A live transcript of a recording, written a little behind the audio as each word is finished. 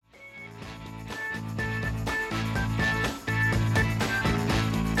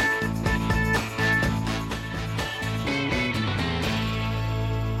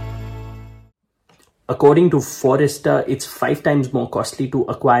According to Forrester, it's 5 times more costly to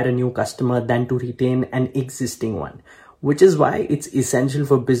acquire a new customer than to retain an existing one, which is why it's essential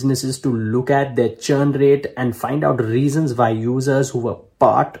for businesses to look at their churn rate and find out reasons why users who were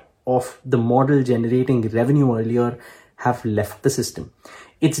part of the model generating revenue earlier have left the system.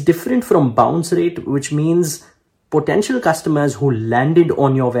 It's different from bounce rate, which means potential customers who landed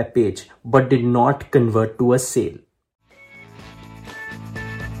on your webpage but did not convert to a sale.